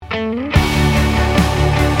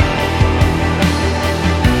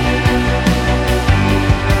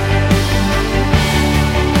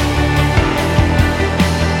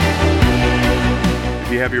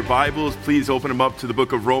Bibles, please open them up to the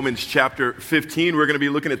book of Romans chapter 15. We're going to be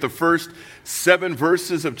looking at the first 7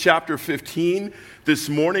 verses of chapter 15. This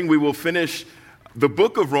morning we will finish the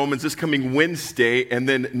book of Romans this coming Wednesday, and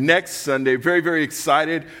then next Sunday, very, very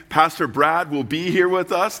excited, Pastor Brad will be here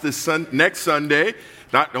with us next Sunday.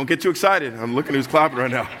 Don't get too excited. I'm looking who's clapping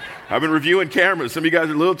right now. I've been reviewing cameras. Some of you guys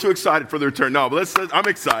are a little too excited for the return. No, but I'm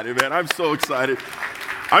excited, man. I'm so excited.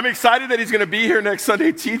 I'm excited that he's going to be here next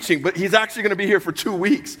Sunday teaching, but he's actually going to be here for 2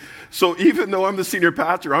 weeks. So even though I'm the senior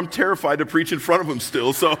pastor, I'm terrified to preach in front of him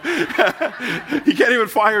still. So he can't even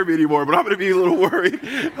fire me anymore, but I'm going to be a little worried.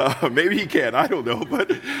 Maybe he can. I don't know. But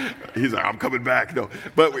he's like, I'm coming back. No,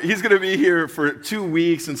 but he's going to be here for 2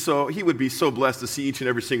 weeks. And so he would be so blessed to see each and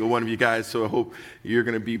every single one of you guys. So I hope you're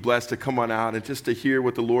going to be blessed to come on out and just to hear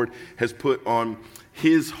what the Lord has put on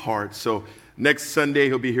his heart. So next Sunday,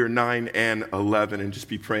 he'll be here 9 and 11, and just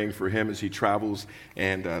be praying for him as he travels,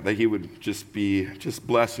 and that he would just be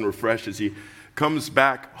blessed and refreshed as he comes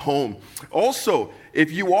back home. Also,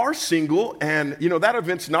 if you are single, and that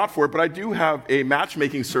event's not for it, but I do have a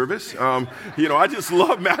matchmaking service. I just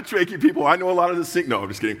love matchmaking people. I know a lot of the no, I'm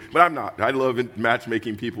just kidding, but I'm not. I love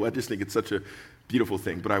matchmaking people. I just think it's such a beautiful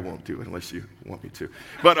thing, but I won't do it unless you want me to.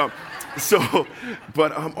 But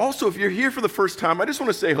also, if you're here for the first time, I just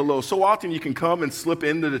want to say hello. So often you can come and slip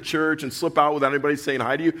into the church and slip out without anybody saying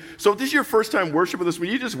hi to you. So if this is your first time worship with us, will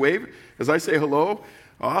you just wave as I say hello?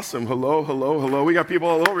 Awesome. Hello, hello, hello. We got people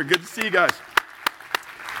all over. Good to see you guys.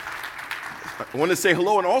 I want to say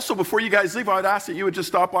hello, and also before you guys leave, I'd ask that you would just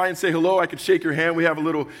stop by and say hello. I could shake your hand. We have a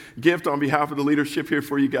little gift on behalf of the leadership here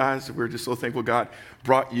for you guys. We're just so thankful God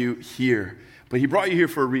brought you here. But he brought you here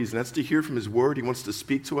for a reason. That's to hear from his word. He wants to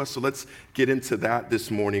speak to us. So let's get into that this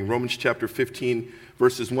morning. Romans chapter 15,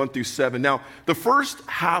 verses 1 through 7. Now, the first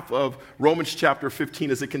half of Romans chapter 15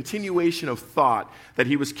 is a continuation of thought that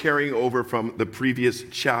he was carrying over from the previous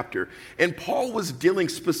chapter. And Paul was dealing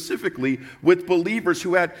specifically with believers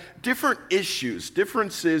who had different issues,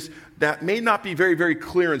 differences that may not be very, very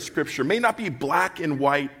clear in Scripture, may not be black and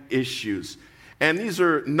white issues. And these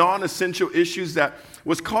are non-essential issues that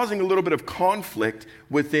was causing a little bit of conflict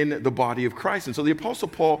within the body of Christ. And so the Apostle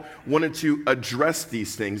Paul wanted to address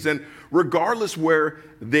these things. And regardless where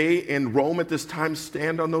they in Rome at this time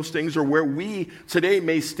stand on those things, or where we today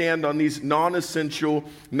may stand on these non-essential,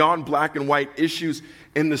 non-black and white issues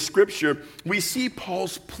in the Scripture, we see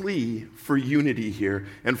Paul's plea for unity here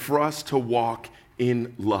and for us to walk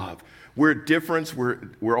in love. We're different.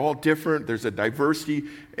 We're all different. There's a diversity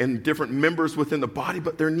and different members within the body,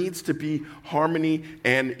 but there needs to be harmony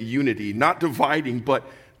and unity, not dividing, but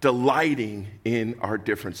delighting in our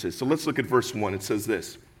differences. So let's look at verse 1. It says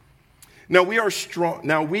this: Now we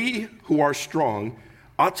who are strong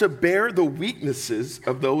ought to bear the weaknesses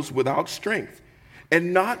of those without strength,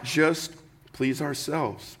 and not just please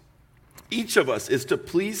ourselves. Each of us is to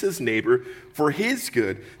please his neighbor for his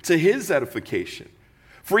good, to his edification.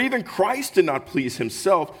 For even Christ did not please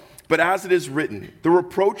himself, but as it is written, the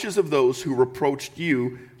reproaches of those who reproached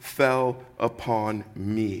you fell upon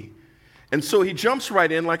me. And so he jumps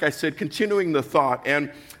right in, like I said, continuing the thought.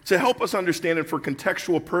 And to help us understand it for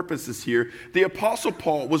contextual purposes here, the Apostle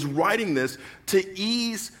Paul was writing this to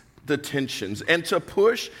ease the tensions and to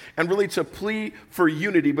push and really to plead for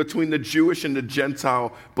unity between the Jewish and the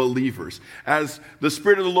Gentile believers. As the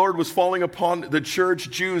Spirit of the Lord was falling upon the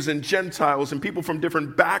church, Jews and Gentiles and people from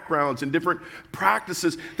different backgrounds and different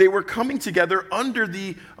practices, they were coming together under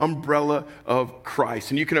the umbrella of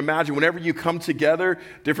Christ. And you can imagine whenever you come together,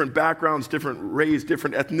 different backgrounds, different race,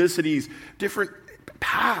 different ethnicities, different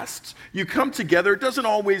pasts, you come together, it doesn't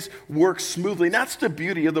always work smoothly. And that's the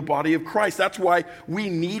beauty of the body of Christ. That's why we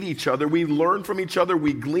need each other. We learn from each other.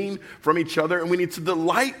 We glean from each other. And we need to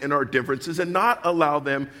delight in our differences and not allow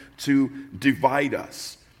them to divide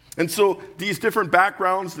us. And so these different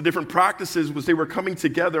backgrounds, the different practices, as they were coming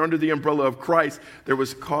together under the umbrella of Christ, there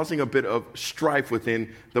was causing a bit of strife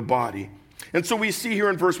within the body. And so we see here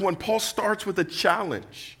in verse 1, Paul starts with a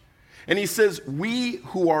challenge. And he says, we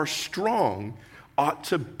who are strong ought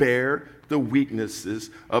to bear the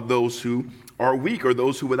weaknesses of those who are weak, or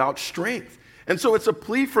those who without strength. And so it's a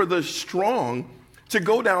plea for the strong to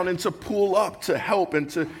go down and to pull up, to help and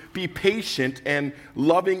to be patient and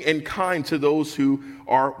loving and kind to those who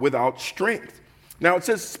are without strength. Now it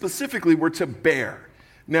says specifically we're to bear.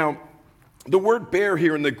 Now the word bear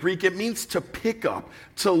here in the Greek, it means to pick up,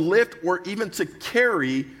 to lift, or even to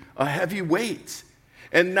carry a heavy weight.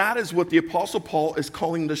 And that is what the Apostle Paul is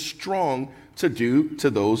calling the strong to do to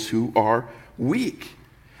those who are weak.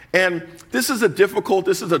 And this is a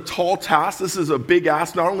tall task. This is a big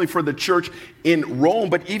ask, not only for the church in Rome,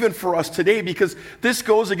 but even for us today, because this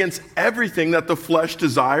goes against everything that the flesh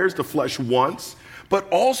desires, the flesh wants, but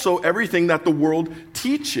also everything that the world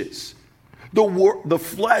teaches. The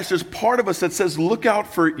flesh is part of us that says, look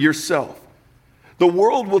out for yourself. The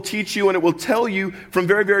world will teach you, and it will tell you from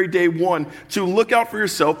very, very day one to look out for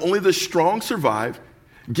yourself. Only the strong survive.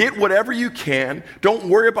 Get whatever you can. Don't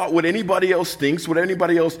worry about what anybody else thinks, what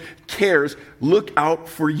anybody else cares. Look out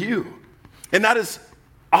for you. And that is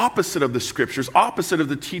opposite of the scriptures, opposite of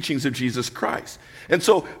the teachings of Jesus Christ. And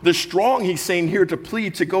so the strong, he's saying here, to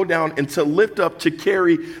plead, to go down and to lift up, to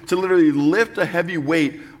carry, to literally lift a heavy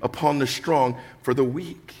weight upon the strong for the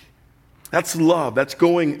weak. That's love. That's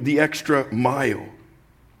going the extra mile.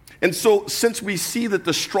 And so since we see that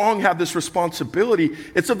the strong have this responsibility,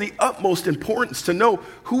 it's of the utmost importance to know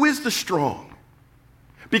who is the strong.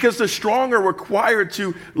 Because the strong are required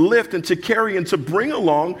to lift and to carry and to bring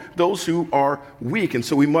along those who are weak. And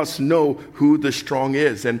so we must know who the strong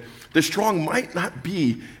is. And the strong might not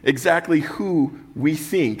be exactly who we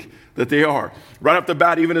think that they are. Right off the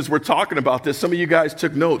bat, even as we're talking about this, some of you guys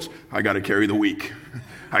took notes. I got to carry the weak.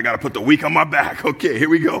 I got to put the weak on my back. Okay, here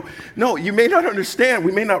we go. No, you may not understand.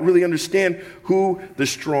 We may not really understand who the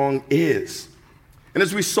strong is. And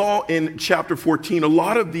as we saw in chapter 14, a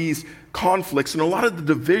lot of these conflicts and a lot of the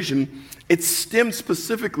division, it stems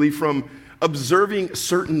specifically from observing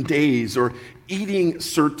certain days or eating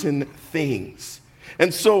certain things.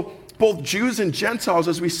 And so both Jews and Gentiles,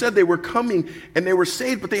 as we said, they were coming and they were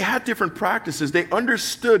saved, but they had different practices. They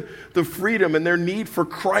understood the freedom and their need for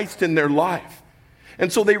Christ in their life.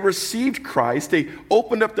 And so they received Christ. They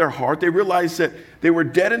opened up their heart. They realized that they were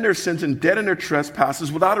dead in their sins and dead in their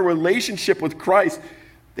trespasses. Without a relationship with Christ,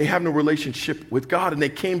 they have no relationship with God. And they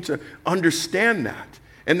came to understand that.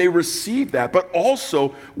 And they received that. But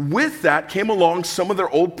also, with that came along some of their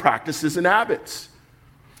old practices and habits.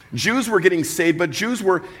 Jews were getting saved, but Jews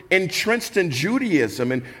were entrenched in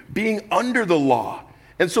Judaism and being under the law.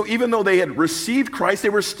 And so even though they had received Christ, they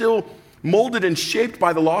were still molded and shaped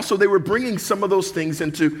by the law, so they were bringing some of those things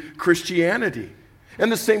into Christianity.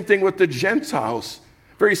 And the same thing with the Gentiles,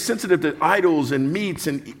 very sensitive to idols and meats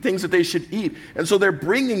and things that they should eat. And so they're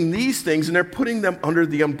bringing these things and they're putting them under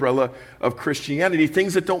the umbrella of Christianity,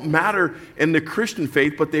 things that don't matter in the Christian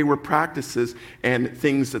faith, but they were practices and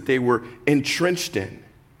things that they were entrenched in.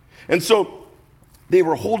 And so they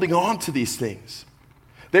were holding on to these things.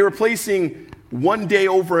 They were placing one day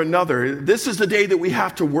over another. This is the day that we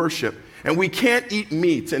have to worship. And we can't eat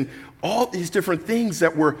meat and all these different things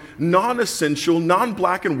that were non-essential,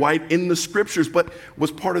 non-black and white in the scriptures, but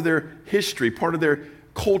was part of their history, part of their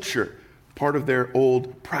culture, part of their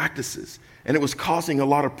old practices. And it was causing a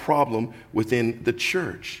lot of problem within the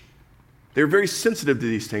church. They were very sensitive to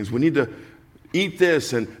these things. We need to eat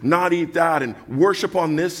this and not eat that and worship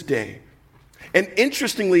on this day. And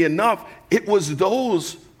interestingly enough, it was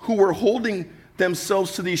those who were holding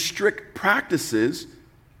themselves to these strict practices,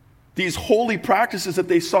 these holy practices that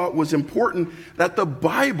they saw was important, that the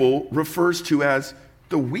Bible refers to as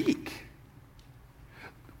the weak.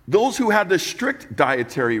 Those who had the strict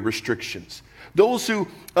dietary restrictions, those who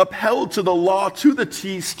upheld to the law to the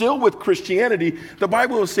T, still with Christianity, the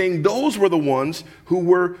Bible is saying those were the ones who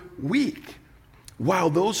were weak, while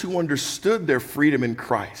those who understood their freedom in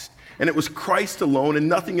Christ, and it was Christ alone and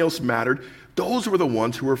nothing else mattered, those were the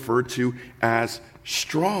ones who were referred to as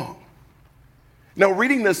strong. Now,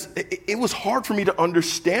 reading this, it was hard for me to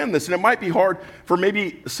understand this, and it might be hard for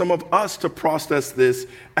maybe some of us to process this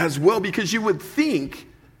as well, because you would think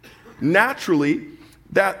naturally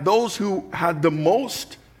that those who had the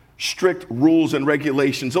most strict rules and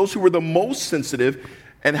regulations, those who were the most sensitive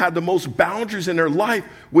and had the most boundaries in their life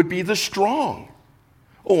would be the strong.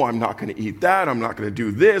 Oh, I'm not going to eat that. I'm not going to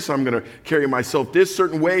do this. I'm going to carry myself this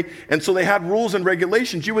certain way. And so they had rules and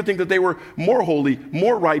regulations. You would think that they were more holy,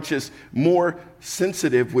 more righteous, more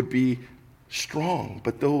sensitive would be strong.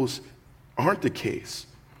 But those aren't the case.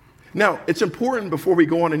 Now, it's important before we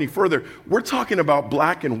go on any further, we're talking about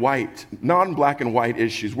black and white, non-black and white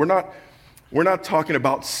issues. We're not talking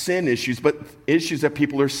about sin issues, but issues that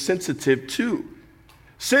people are sensitive to.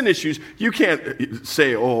 Sin issues, you can't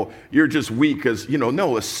say, oh, you're just weak because,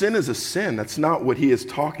 no, a sin is a sin. That's not what he is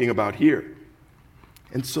talking about here.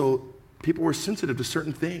 And so people were sensitive to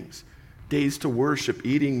certain things. Days to worship,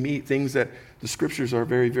 eating meat, things that the scriptures are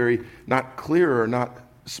very, very not clear or not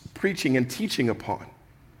preaching and teaching upon.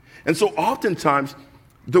 And so oftentimes,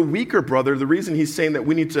 the weaker brother, the reason he's saying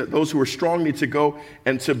that those who are strong need to go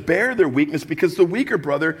and to bear their weakness, because the weaker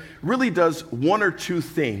brother really does one or two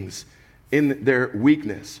things in their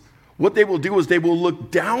weakness. what they will do is they will look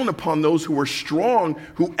down upon those who are strong,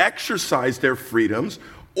 who exercise their freedoms,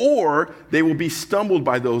 or they will be stumbled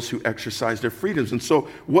by those who exercise their freedoms. And so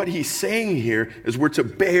what he's saying here is we're to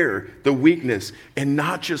bear the weakness and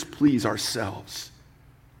not just please ourselves.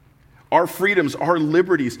 Our freedoms, our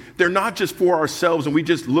liberties, they're not just for ourselves and we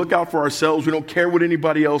just look out for ourselves. We don't care what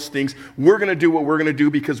anybody else thinks. We're going to do what we're going to do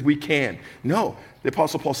because we can. No, the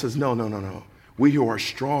Apostle Paul says, no. We who are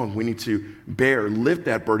strong, we need to lift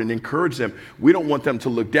that burden, encourage them. We don't want them to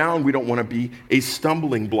look down. We don't want to be a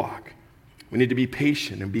stumbling block. We need to be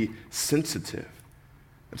patient and be sensitive.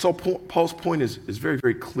 And so Paul's point is very,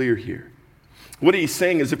 very clear here. What he's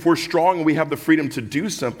saying is if we're strong and we have the freedom to do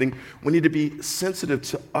something, we need to be sensitive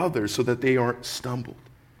to others so that they aren't stumbled.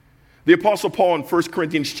 The Apostle Paul in 1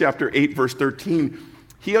 Corinthians chapter 8, verse 13,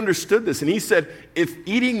 he understood this and he said, if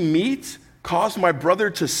eating meat caused my brother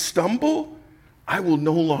to stumble, I will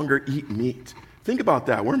no longer eat meat. Think about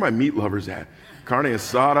that. Where are my meat lovers at? Carne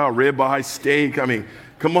asada, ribeye, steak. I mean,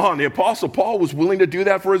 come on. The Apostle Paul was willing to do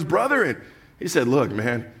that for his brother. And he said, look,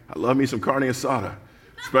 man, I love me some carne asada.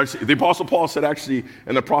 Especially, the Apostle Paul said actually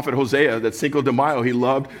in the prophet Hosea that Cinco de Mayo he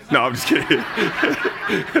loved. No, I'm just kidding.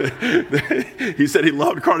 He said he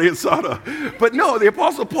loved carne asada. But no, the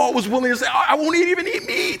Apostle Paul was willing to say, I won't even eat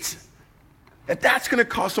meat. And that's going to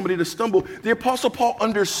cause somebody to stumble. The Apostle Paul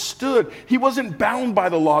understood. He wasn't bound by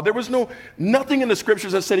the law. There was nothing in the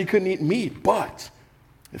scriptures that said he couldn't eat meat. But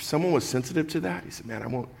if someone was sensitive to that, he said, man, I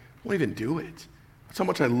won't even do it. That's how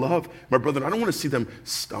much I love my brother. I don't want to see them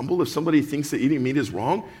stumble. If somebody thinks that eating meat is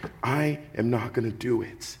wrong, I am not going to do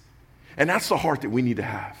it. And that's the heart that we need to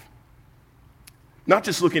have. Not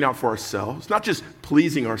just looking out for ourselves, not just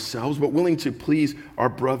pleasing ourselves, but willing to please our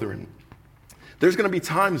brethren. There's going to be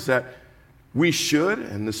times that we should,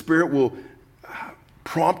 and the Spirit will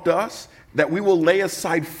prompt us, that we will lay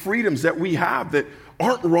aside freedoms that we have that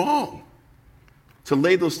aren't wrong, to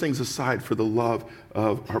lay those things aside for the love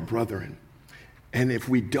of our brethren. And if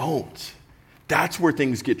we don't, that's where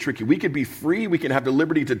things get tricky. We could be free, we can have the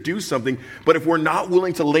liberty to do something, but if we're not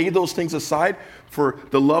willing to lay those things aside for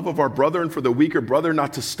the love of our brother and for the weaker brother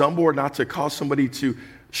not to stumble or not to cause somebody to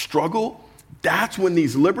struggle, that's when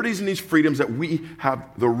these liberties and these freedoms that we have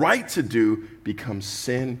the right to do become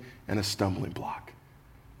sin and a stumbling block.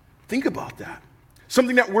 Think about that.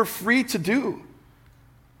 Something that we're free to do,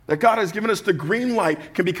 that God has given us the green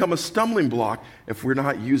light, can become a stumbling block if we're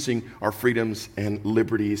not using our freedoms and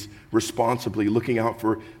liberties responsibly, looking out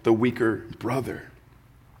for the weaker brother.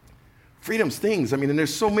 Freedom's things, and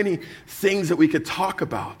there's so many things that we could talk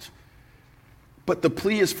about, but the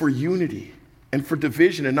plea is for unity and for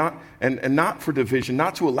division and not for division,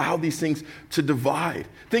 not to allow these things to divide,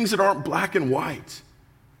 things that aren't black and white.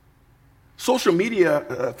 Social media,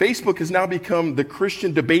 Facebook has now become the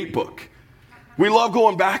Christian debate book. We love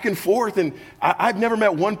going back and forth, and I've never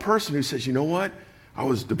met one person who says, you know what? I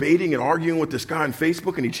was debating and arguing with this guy on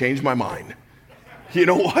Facebook, and he changed my mind. You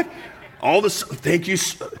know what? Thank you.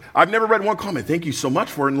 I've never read one comment, thank you so much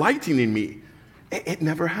for enlightening me. It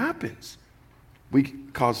never happens. We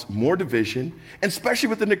cause more division, and especially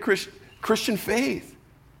within the Christian faith.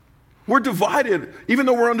 We're divided, even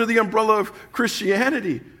though we're under the umbrella of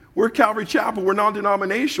Christianity. We're Calvary Chapel, we're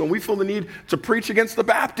non-denominational, and we feel the need to preach against the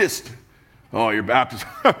Baptist. Oh, you're Baptist.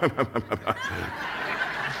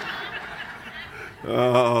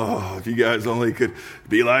 Oh, if you guys only could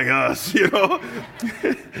be like us, you know.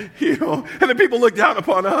 And then people look down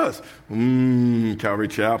upon us. Calvary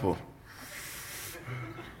Chapel.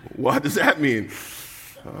 What does that mean?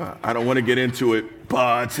 I don't want to get into it,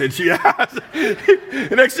 but since you asked,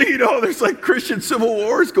 the next thing you know, there's like Christian civil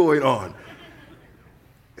wars going on.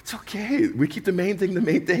 It's okay. We keep the main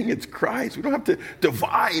thing. It's Christ. We don't have to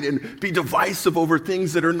divide and be divisive over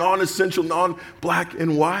things that are non-essential, non-black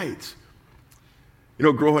and white.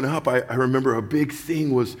 Growing up, I remember a big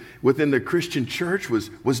thing was within the Christian church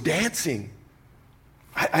was dancing.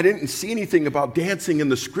 I didn't see anything about dancing in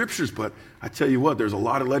the scriptures, but I tell you what, there's a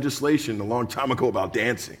lot of legislation a long time ago about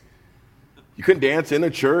dancing. You couldn't dance in a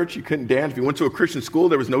church. You couldn't dance. If you went to a Christian school,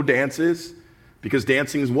 there was no dances because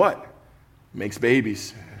dancing is what? Makes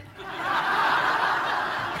babies.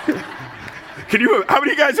 How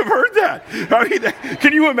many of you guys have heard that?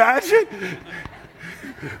 Can you imagine?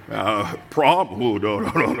 Prom? Oh,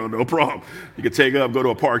 no prom. You can go to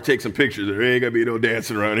a park, take some pictures. There ain't gonna be no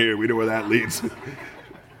dancing around here. We know where that leads.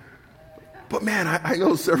 But man, I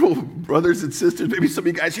know several brothers and sisters, maybe some of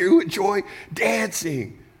you guys here who enjoy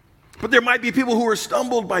dancing. But there might be people who are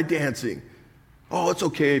stumbled by dancing. Oh, it's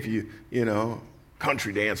okay if you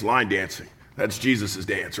country dance, line dancing. That's Jesus'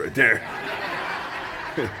 dance right there.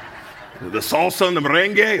 The salsa and the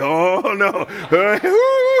merengue, oh no.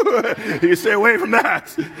 You stay away from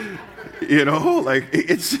that. You know, like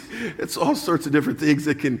it's all sorts of different things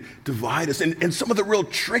that can divide us. And some of the real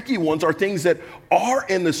tricky ones are things that are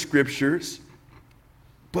in the scriptures,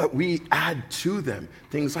 but we add to them.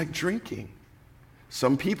 Things like drinking.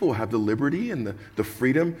 Some people have the liberty and the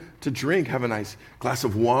freedom to drink, have a nice glass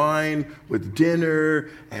of wine with dinner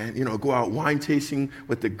and, go out wine tasting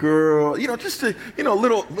with the girl, just to,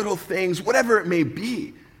 little things, whatever it may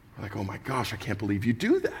be. Like, oh my gosh, I can't believe you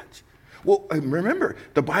do that. Well, remember,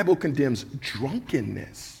 the Bible condemns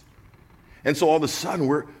drunkenness. And so all of a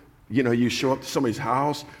sudden you show up to somebody's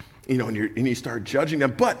house, and you start judging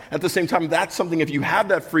them. But at the same time, that's something, if you have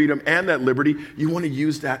that freedom and that liberty, you want to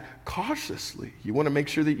use that cautiously. You want to make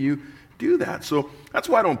sure that you do that. So that's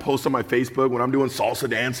why I don't post on my Facebook when I'm doing salsa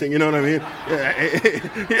dancing, you know what I mean?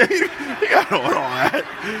 You guys don't want all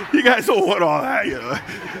that. You guys don't want all that,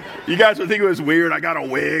 You guys would think it was weird. I got a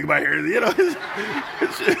wig, my hair, you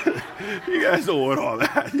guys don't want all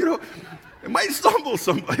that, It might stumble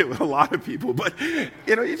somebody with a lot of people, but you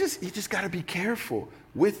just got to be careful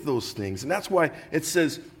with those things. And that's why it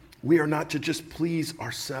says we are not to just please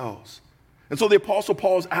ourselves. And so the Apostle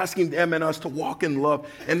Paul is asking them and us to walk in love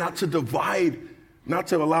and not to divide, not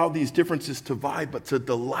to allow these differences to divide, but to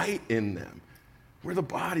delight in them. We're the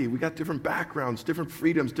body. We got different backgrounds, different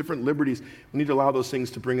freedoms, different liberties. We need to allow those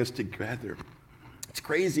things to bring us together. It's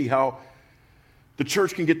crazy how the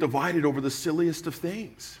church can get divided over the silliest of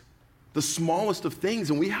things, the smallest of things.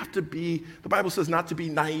 And we have to be, the Bible says, not to be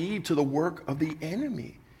naive to the work of the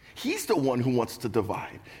enemy. He's the one who wants to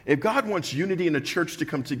divide. If God wants unity in a church to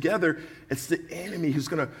come together, it's the enemy who's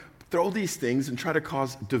going to throw these things and try to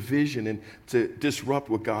cause division and to disrupt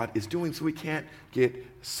what God is doing so we can't get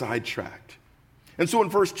sidetracked. And so in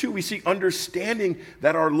verse 2, we see understanding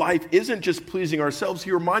that our life isn't just pleasing ourselves.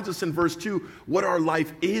 He reminds us in verse 2 what our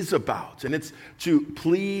life is about. And it's to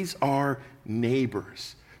please our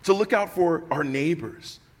neighbors, to look out for our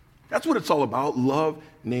neighbors. That's what it's all about, love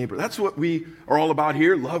neighbor. That's what we are all about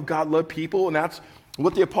here, love God, love people. And that's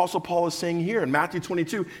what the Apostle Paul is saying here. In Matthew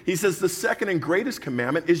 22, he says the second and greatest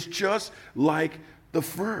commandment is just like the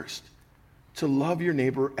first, to love your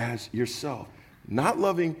neighbor as yourself. Not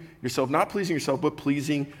loving yourself, not pleasing yourself, but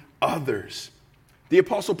pleasing others. The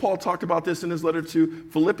Apostle Paul talked about this in his letter to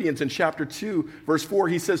Philippians in chapter 2, verse 4.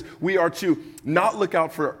 He says, we are to not look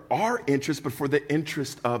out for our interest, but for the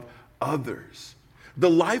interest of others. The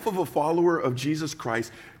life of a follower of Jesus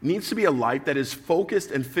Christ needs to be a life that is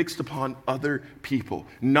focused and fixed upon other people,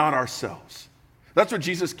 not ourselves. That's what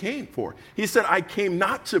Jesus came for. He said, I came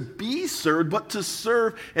not to be served, but to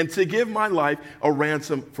serve and to give my life a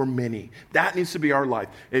ransom for many. That needs to be our life.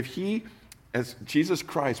 As Jesus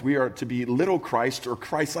Christ, we are to be little Christ or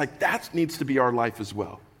Christ-like. That needs to be our life as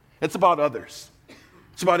well. It's about others.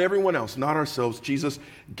 It's about everyone else, not ourselves. Jesus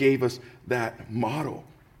gave us that model.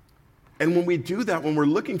 And when we do that, when we're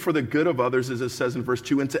looking for the good of others, as it says in verse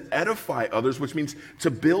 2, and to edify others, which means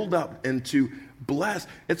to build up and to bless,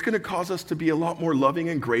 it's going to cause us to be a lot more loving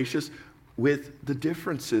and gracious with the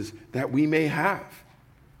differences that we may have.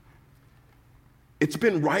 It's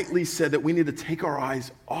been rightly said that we need to take our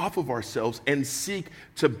eyes off of ourselves and seek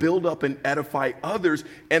to build up and edify others.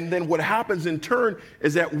 And then what happens in turn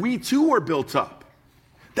is that we too are built up.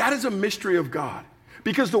 That is a mystery of God.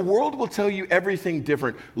 Because the world will tell you everything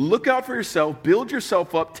different. Look out for yourself, build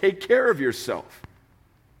yourself up, take care of yourself.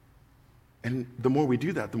 And the more we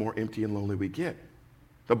do that, the more empty and lonely we get.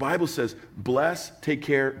 The Bible says, bless, take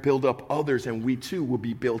care, build up others, and we too will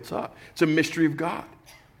be built up. It's a mystery of God.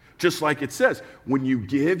 Just like it says, when you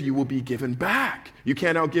give, you will be given back. You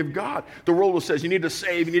can't outgive God. The world will say, you need to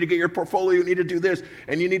save, you need to get your portfolio, you need to do this,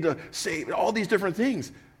 and you need to save, all these different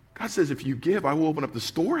things. God says, if you give, I will open up the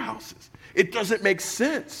storehouses. It doesn't make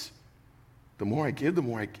sense. The more I give, the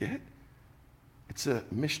more I get. It's a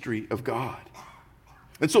mystery of God.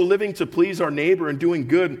 And so living to please our neighbor and doing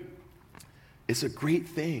good is a great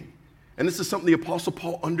thing. And this is something the Apostle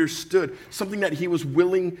Paul understood, something that he was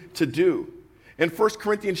willing to do. In 1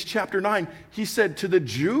 Corinthians chapter 9, he said, to the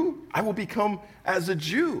Jew, I will become as a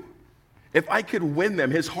Jew. If I could win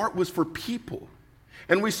them, his heart was for people.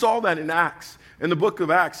 And we saw that in Acts. In the book of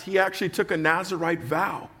Acts, he actually took a Nazirite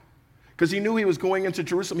vow. Because he knew he was going into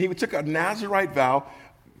Jerusalem. He took a Nazirite vow,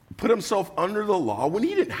 put himself under the law when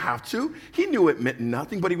he didn't have to. He knew it meant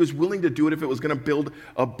nothing, but he was willing to do it if it was going to build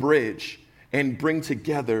a bridge and bring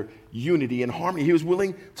together unity and harmony. He was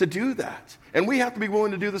willing to do that. And we have to be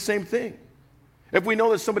willing to do the same thing. If we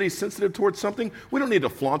know that somebody's sensitive towards something, we don't need to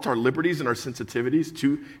flaunt our liberties and our sensitivities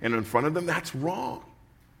to and in front of them. That's wrong.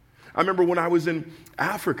 I remember when I was in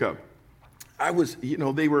Africa,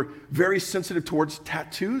 they were very sensitive towards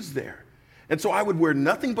tattoos there. And so I would wear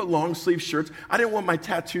nothing but long sleeve shirts. I didn't want my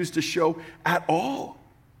tattoos to show at all.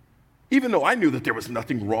 Even though I knew that there was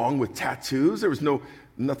nothing wrong with tattoos, there was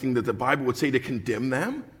nothing that the Bible would say to condemn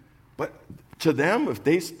them. But to them, if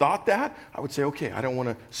they thought that, I would say, okay, I don't want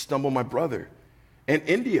to stumble my brother. And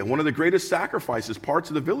India, one of the greatest sacrifices, parts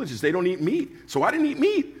of the villages, they don't eat meat. So I didn't eat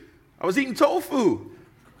meat. I was eating tofu.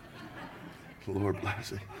 Lord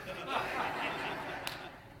bless it.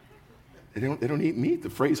 They don't eat meat. The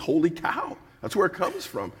phrase holy cow, that's where it comes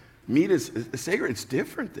from. Meat is sacred. It's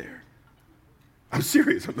different there. I'm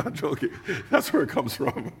serious. I'm not joking. That's where it comes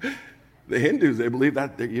from. The Hindus, they believe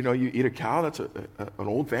that, you eat a cow, that's an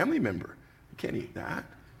old family member. You can't eat that.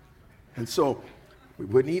 And so we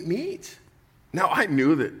wouldn't eat meat. Now, I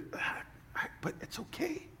knew that, but it's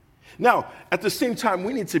okay. Now, at the same time,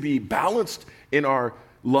 we need to be balanced in our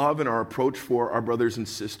love and our approach for our brothers and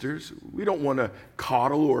sisters. We don't want to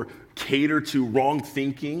coddle or cater to wrong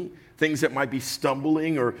thinking, things that might be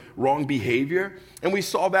stumbling or wrong behavior. And we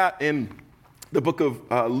saw that in the book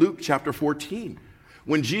of Luke chapter 14,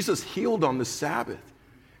 when Jesus healed on the Sabbath.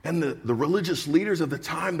 And the religious leaders of the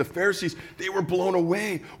time, the Pharisees, they were blown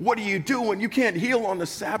away. What are you doing? You can't heal on the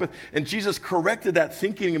Sabbath. And Jesus corrected that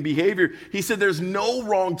thinking and behavior. He said there's no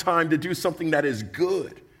wrong time to do something that is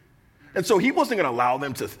good. And so he wasn't going to allow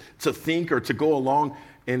them to think or to go along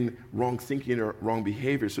in wrong thinking or wrong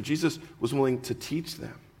behavior. So Jesus was willing to teach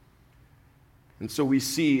them. And so we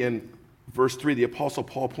see in verse 3, the Apostle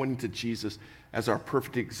Paul pointing to Jesus as our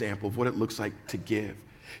perfect example of what it looks like to give.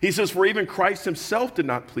 He says, for even Christ himself did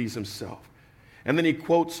not please himself. And then he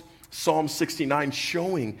quotes Psalm 69,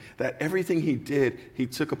 showing that everything he did, he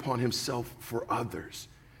took upon himself for others.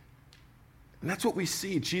 And that's what we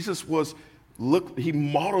see. Jesus he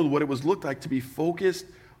modeled what it looked like to be focused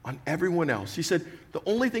on everyone else. He said, the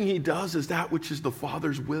only thing he does is that which is the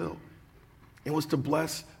Father's will. It was to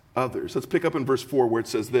bless others. Let's pick up in verse 4 where it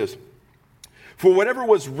says this. For whatever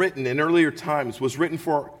was written in earlier times was written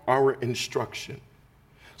for our instruction,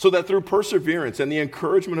 so that through perseverance and the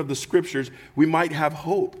encouragement of the Scriptures, we might have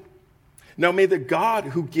hope. Now may the God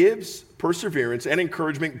who gives perseverance and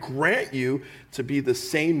encouragement grant you to be the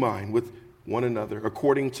same mind with one another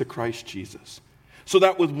according to Christ Jesus, so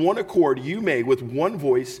that with one accord you may with one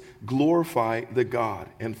voice glorify the God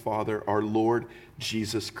and Father, our Lord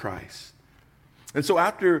Jesus Christ. And so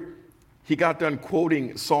after he got done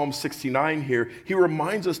quoting Psalm 69 here, he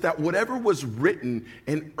reminds us that whatever was written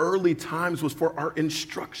in early times was for our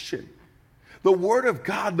instruction. The Word of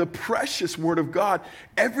God, the precious Word of God,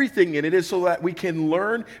 everything in it is so that we can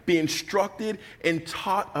learn, be instructed, and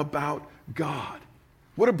taught about God.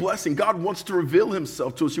 What a blessing. God wants to reveal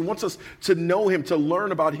himself to us. He wants us to know him, to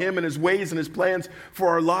learn about him and his ways and his plans for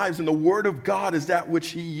our lives. And the Word of God is that which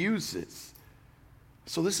he uses.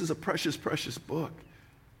 So this is a precious, precious book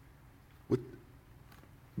with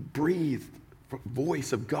breathed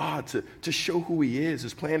voice of God to show who he is,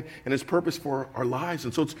 his plan and his purpose for our lives.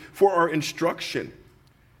 And so it's for our instruction.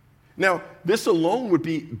 Now, this alone would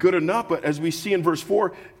be good enough, but as we see in verse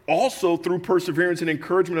 4, also through perseverance and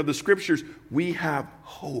encouragement of the Scriptures, we have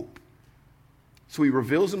hope. So he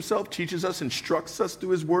reveals himself, teaches us, instructs us through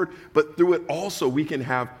his word, but through it also we can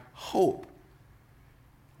have hope.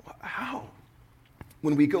 How?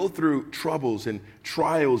 When we go through troubles and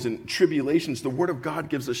trials and tribulations, the Word of God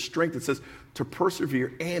gives us strength. It says to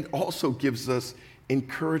persevere and also gives us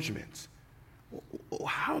encouragement.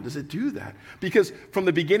 How does it do that? Because from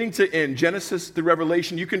the beginning to end, Genesis through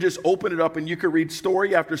Revelation, you can just open it up and you can read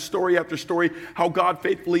story after story after story, how God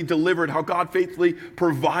faithfully delivered, how God faithfully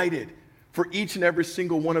provided for each and every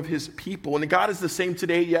single one of his people. And God is the same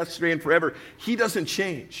today, yesterday, and forever. He doesn't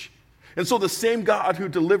change. And so the same God who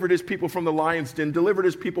delivered his people from the lion's den, delivered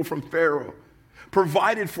his people from Pharaoh,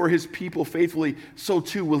 provided for his people faithfully, so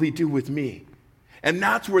too will he do with me. And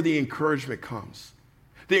that's where the encouragement comes.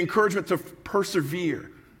 The encouragement to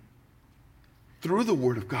persevere. Through the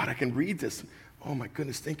Word of God, I can read this. Oh my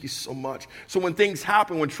goodness, thank you so much. So when things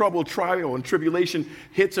happen, when trouble, trial, and tribulation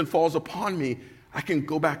hits and falls upon me, I can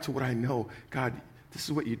go back to what I know. God, this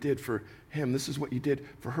is what you did for him. This is what you did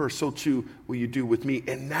for her. So too will you do with me.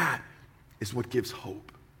 And that is what gives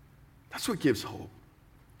hope. That's what gives hope.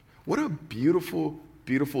 What a beautiful,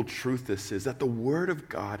 beautiful truth this is, that the Word of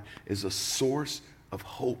God is a source of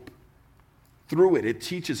hope. Through it, it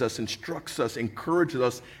teaches us, instructs us, encourages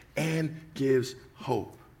us, and gives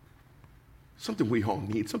hope. Something we all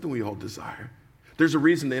need, something we all desire. There's a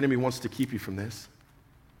reason the enemy wants to keep you from this,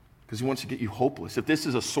 because he wants to get you hopeless. If this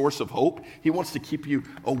is a source of hope, he wants to keep you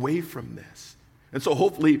away from this. And so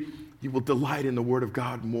hopefully you will delight in the Word of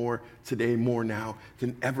God more today, more now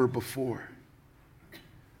than ever before.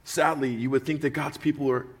 Sadly, you would think that God's people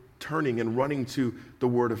are turning and running to the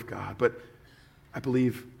Word of God. But I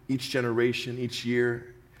believe each generation, each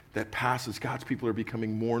year that passes, God's people are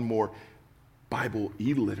becoming more and more Bible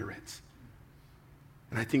illiterate.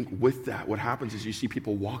 And I think with that, what happens is you see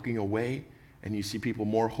people walking away, and you see people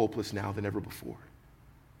more hopeless now than ever before.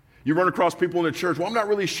 You run across people in the church, well, I'm not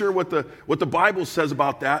really sure what the Bible says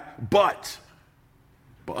about that, but?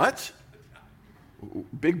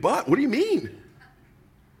 Big but? What do you mean?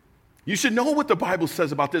 You should know what the Bible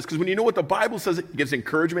says about this, because when you know what the Bible says, it gives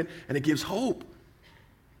encouragement and it gives hope.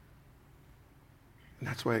 And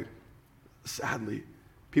that's why, sadly,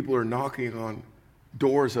 people are knocking on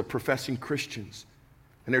doors of professing Christians,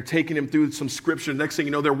 and they're taking them through some scripture. Next thing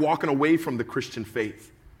you know, they're walking away from the Christian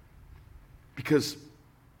faith because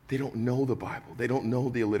they don't know the Bible. They don't know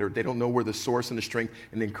the illiterate. They don't know where the source and the strength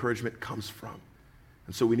and the encouragement comes from.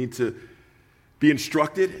 And so we need to be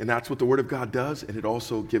instructed, and that's what the Word of God does, and it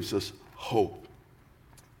also gives us hope.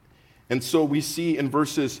 And so we see in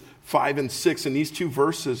verses 5 and 6, in these two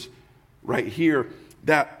verses right here,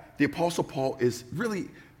 that the Apostle Paul is really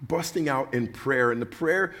busting out in prayer, and the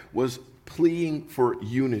prayer was pleading for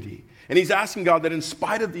unity. And he's asking God that in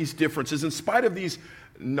spite of these differences, in spite of these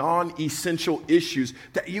non-essential issues,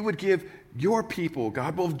 that you would give your people,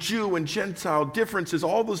 God, both Jew and Gentile, differences,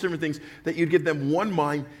 all those different things, that you'd give them one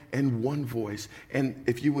mind and one voice. And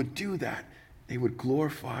if you would do that, they would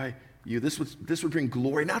glorify you. This would bring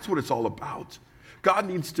glory, and that's what it's all about. God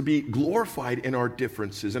needs to be glorified in our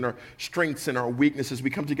differences, in our strengths, and our weaknesses. We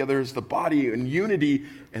come together as the body in unity,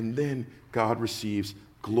 and then God receives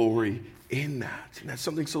glory in that. And that's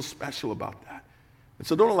something so special about that. And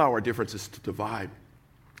so don't allow our differences to divide,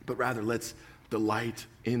 but rather let's delight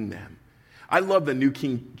in them. I love the New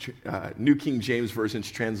King James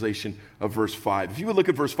Version's translation of verse 5. If you would look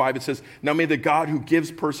at verse 5, it says, "Now may the God who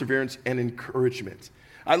gives perseverance and encouragement."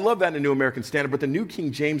 I love that in the New American Standard, but the New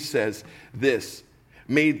King James says this,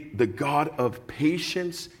 "May the God of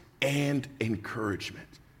patience and encouragement."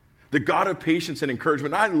 The God of patience and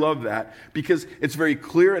encouragement. I love that because it's very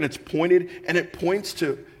clear and it's pointed, and it points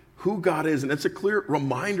to who God is. And it's a clear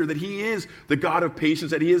reminder that He is the God of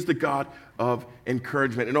patience, that He is the God of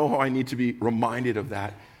encouragement. And oh, how I need to be reminded of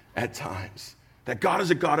that at times. That God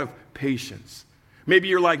is a God of patience. Maybe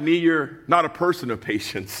you're like me, you're not a person of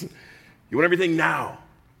patience. You want everything now.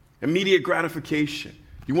 Immediate gratification.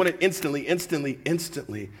 You want it instantly.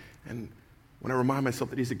 And when I remind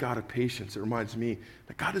myself that He's a God of patience, it reminds me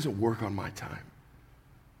that God doesn't work on my time.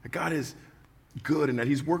 That God is good and that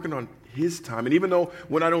He's working on His time. And even though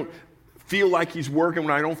when I don't feel like He's working,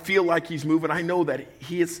 when I don't feel like He's moving, I know that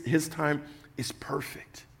His time is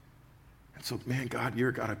perfect. And so, man, God, you're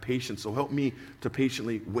a God of patience. So help me to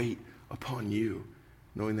patiently wait upon you,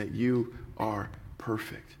 knowing that you are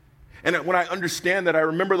perfect. And when I understand that, I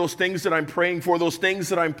remember those things that I'm praying for, those things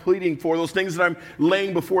that I'm pleading for, those things that I'm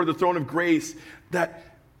laying before the throne of grace,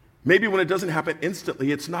 that maybe when it doesn't happen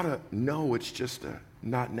instantly, it's not a no, it's just a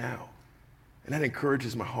not now. And that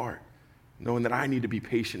encourages my heart, knowing that I need to be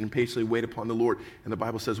patient and patiently wait upon the Lord. And the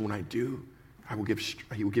Bible says when I do, He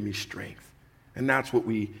will give me strength. And that's what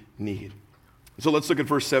we need. So let's look at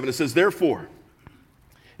verse 7. It says, "Therefore,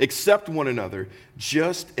 accept one another,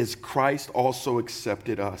 just as Christ also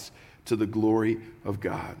accepted us, to the glory of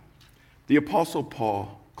God." The Apostle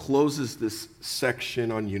Paul closes this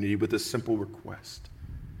section on unity with a simple request.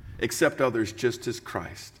 Accept others just as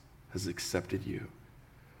Christ has accepted you.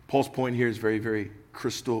 Paul's point here is very, very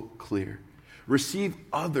crystal clear. Receive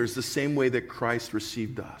others the same way that Christ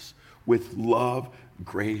received us, with love,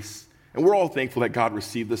 grace. And we're all thankful that God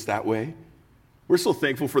received us that way. We're so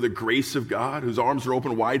thankful for the grace of God, whose arms are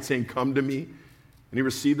open wide saying, "Come to me." And He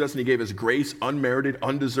received us and He gave us grace, unmerited,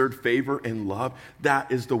 undeserved favor and love. That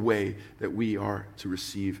is the way that we are to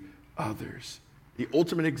receive others. The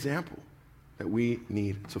ultimate example that we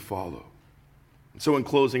need to follow. And so in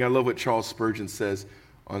closing, I love what Charles Spurgeon says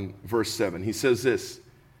on verse 7. He says this,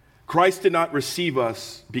 "Christ did not receive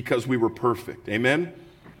us because we were perfect." Amen?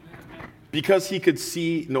 Because He could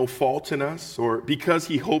see no fault in us, or because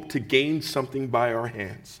He hoped to gain something by our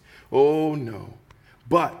hands. Oh no.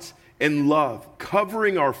 But in love,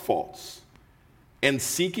 covering our faults and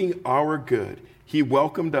seeking our good, He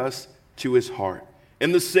welcomed us to His heart.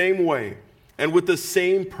 In the same way and with the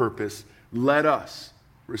same purpose, let us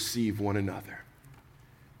receive one another.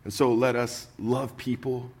 And so let us love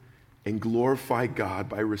people and glorify God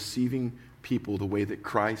by receiving people the way that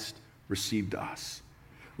Christ received us.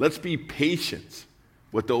 Let's be patient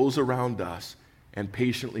with those around us and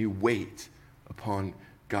patiently wait upon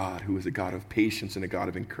God, who is a God of patience and a God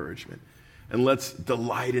of encouragement. And let's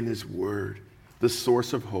delight in His word, the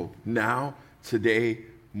source of hope, now, today,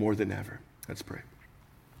 more than ever. Let's pray.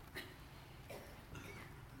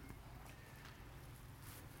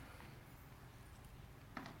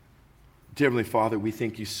 Dear Heavenly Father, we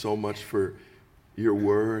thank you so much for your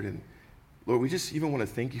word. And Lord, we just even want to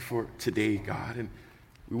thank you for today, God. And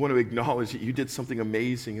we want to acknowledge that you did something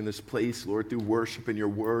amazing in this place, Lord, through worship and your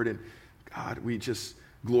word. And God, we just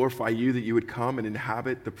glorify you that you would come and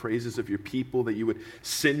inhabit the praises of your people, that you would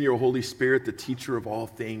send your Holy Spirit, the teacher of all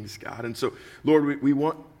things, God. And so, Lord, we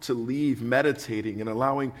want to leave meditating and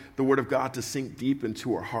allowing the word of God to sink deep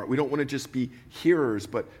into our heart. We don't want to just be hearers,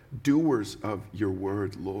 but doers of your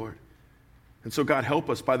word, Lord. And so, God, help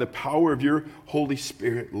us by the power of your Holy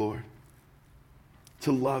Spirit, Lord,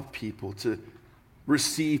 to love people, to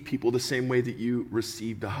receive people the same way that you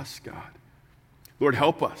received us, God. Lord,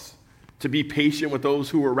 help us to be patient with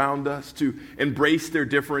those who are around us, to embrace their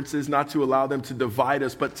differences, not to allow them to divide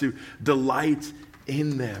us, but to delight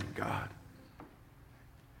in them, God.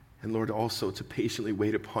 And Lord, also to patiently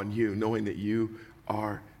wait upon you, knowing that you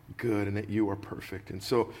are good and that you are perfect. And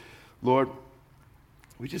so, Lord,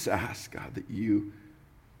 we just ask, God, that you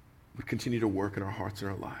would continue to work in our hearts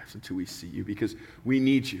and our lives until we see you, because we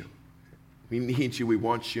need you. We need you, we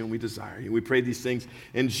want you, and we desire you. We pray these things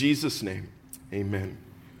in Jesus' name. Amen.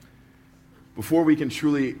 Before we can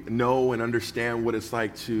truly know and understand what it's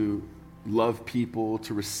like to love people,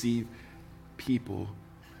 to receive people,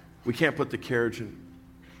 we can't put the carriage in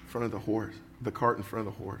front of the horse, the cart in front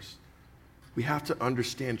of the horse. We have to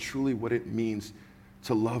understand truly what it means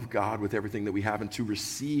to love God with everything that we have and to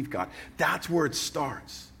receive God. That's where it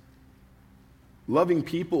starts. Loving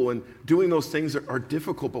people and doing those things are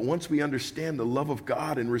difficult, but once we understand the love of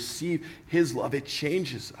God and receive his love, it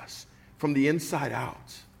changes us from the inside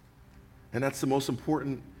out. And that's the most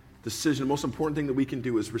important decision, the most important thing that we can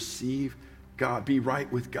do is receive God, be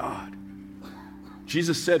right with God.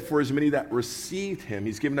 Jesus said, for as many that received him,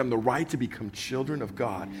 he's given them the right to become children of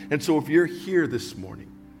God. And so if you're here this morning,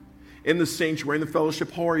 in the sanctuary, in the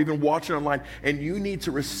fellowship hall, or even watching online, and you need to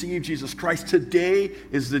receive Jesus Christ, today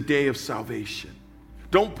is the day of salvation.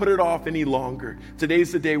 Don't put it off any longer.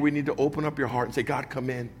 Today's the day we need to open up your heart and say, God, come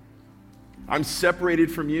in. I'm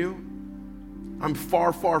separated from you. I'm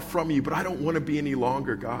far, far from you, but I don't want to be any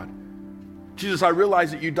longer, God. Jesus, I realize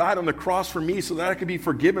that you died on the cross for me so that I could be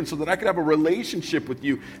forgiven, so that I could have a relationship with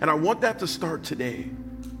you. And I want that to start today.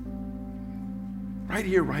 Right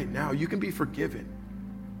here, right now, you can be forgiven.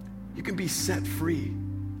 You can be set free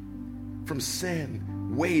from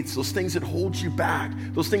sin, weights, those things that hold you back,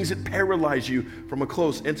 those things that paralyze you from a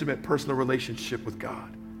close, intimate, personal relationship with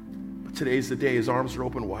God. But today's the day. His arms are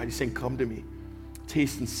open wide. He's saying, come to me.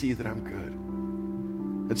 Taste and see that I'm good.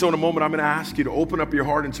 And so in a moment, I'm going to ask you to open up your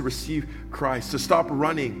heart and to receive Christ, to stop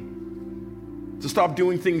running, to stop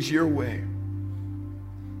doing things your way,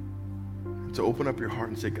 to open up your heart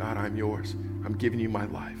and say, God, I'm yours. I'm giving you my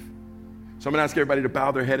life. So I'm going to ask everybody to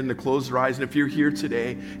bow their head and to close their eyes. And if you're here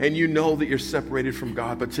today and you know that you're separated from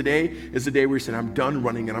God, but today is the day where you're saying, I'm done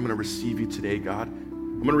running and I'm going to receive you today, God.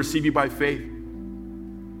 I'm going to receive you by faith.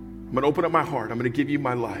 I'm going to open up my heart. I'm going to give you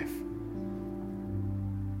my life.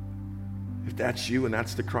 If that's you and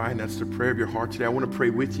that's the cry and that's the prayer of your heart today, I want to pray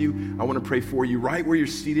with you. I want to pray for you. Right where you're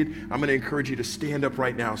seated, I'm going to encourage you to stand up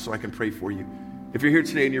right now so I can pray for you. If you're here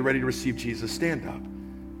today and you're ready to receive Jesus, stand up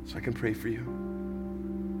so I can pray for you.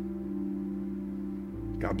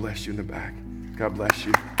 God bless you in the back. God bless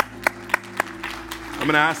you. I'm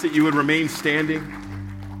going to ask that you would remain standing.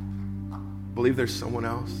 I believe there's someone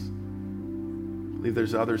else. I believe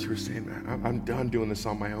there's others who are saying, man, I'm done doing this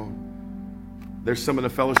on my own. There's some in the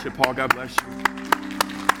fellowship hall. God bless you.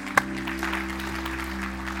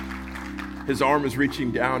 His arm is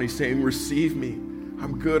reaching down. He's saying, receive me.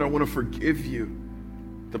 I'm good. I want to forgive you.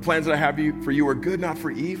 The plans that I have for you are good, not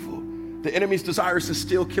for evil. The enemy's desire is to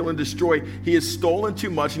steal, kill, and destroy. He has stolen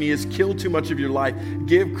too much and he has killed too much of your life.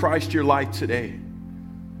 Give Christ your life today.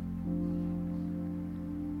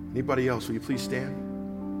 Anybody else, will you please stand?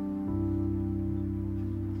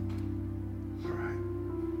 All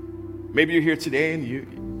right. Maybe you're here today and you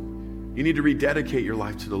need to rededicate your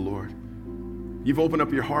life to the Lord. You've opened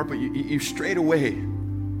up your heart, but you strayed away.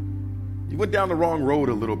 You went down the wrong road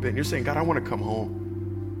a little bit and you're saying, God, I want to come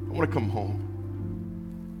home. I want to come home.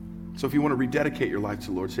 So if you want to rededicate your life to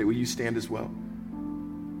the Lord, say, will you stand as well?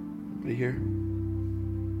 Anybody here?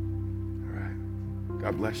 All right.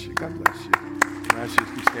 God bless you. God bless you. Can I ask you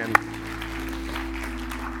to keep standing?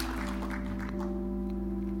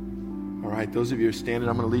 All right. Those of you who are standing,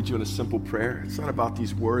 I'm going to lead you in a simple prayer. It's not about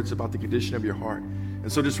these words, it's about the condition of your heart. And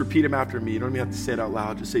so just repeat them after me. You don't even have to say it out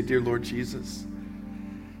loud. Just say, dear Lord Jesus,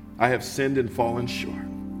 I have sinned and fallen short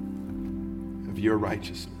of your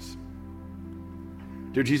righteousness.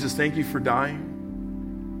 Dear Jesus, thank you for dying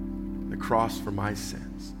on the cross for my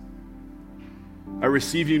sins. I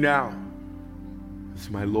receive you now as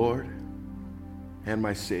my Lord and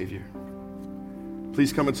my Savior.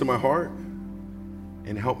 Please come into my heart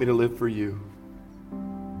and help me to live for you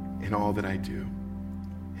in all that I do.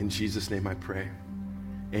 In Jesus' name I pray.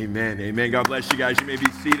 Amen. Amen. God bless you guys. You may be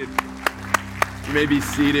seated. You may be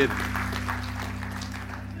seated.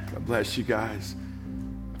 God bless you guys.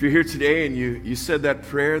 If you're here today and you said that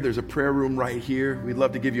prayer, there's a prayer room right here. We'd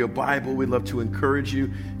love to give you a Bible. We'd love to encourage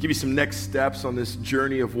you, give you some next steps on this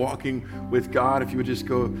journey of walking with God if you would just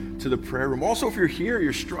go to the prayer room. Also, if you're here,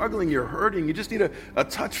 you're struggling, you're hurting, you just need a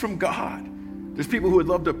touch from God. There's people who would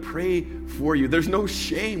love to pray for you. There's no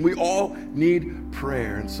shame. We all need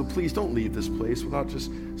prayer. And so please don't leave this place without just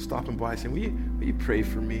stopping by and saying, will you pray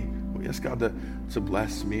for me? Will you ask God to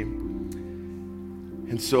bless me?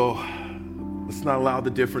 And so let's not allow the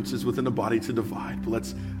differences within the body to divide, but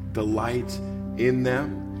let's delight in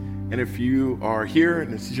them. And if you are here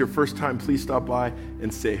and this is your first time, please stop by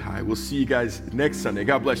and say hi. We'll see you guys next Sunday.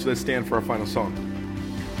 God bless you. Let's stand for our final song.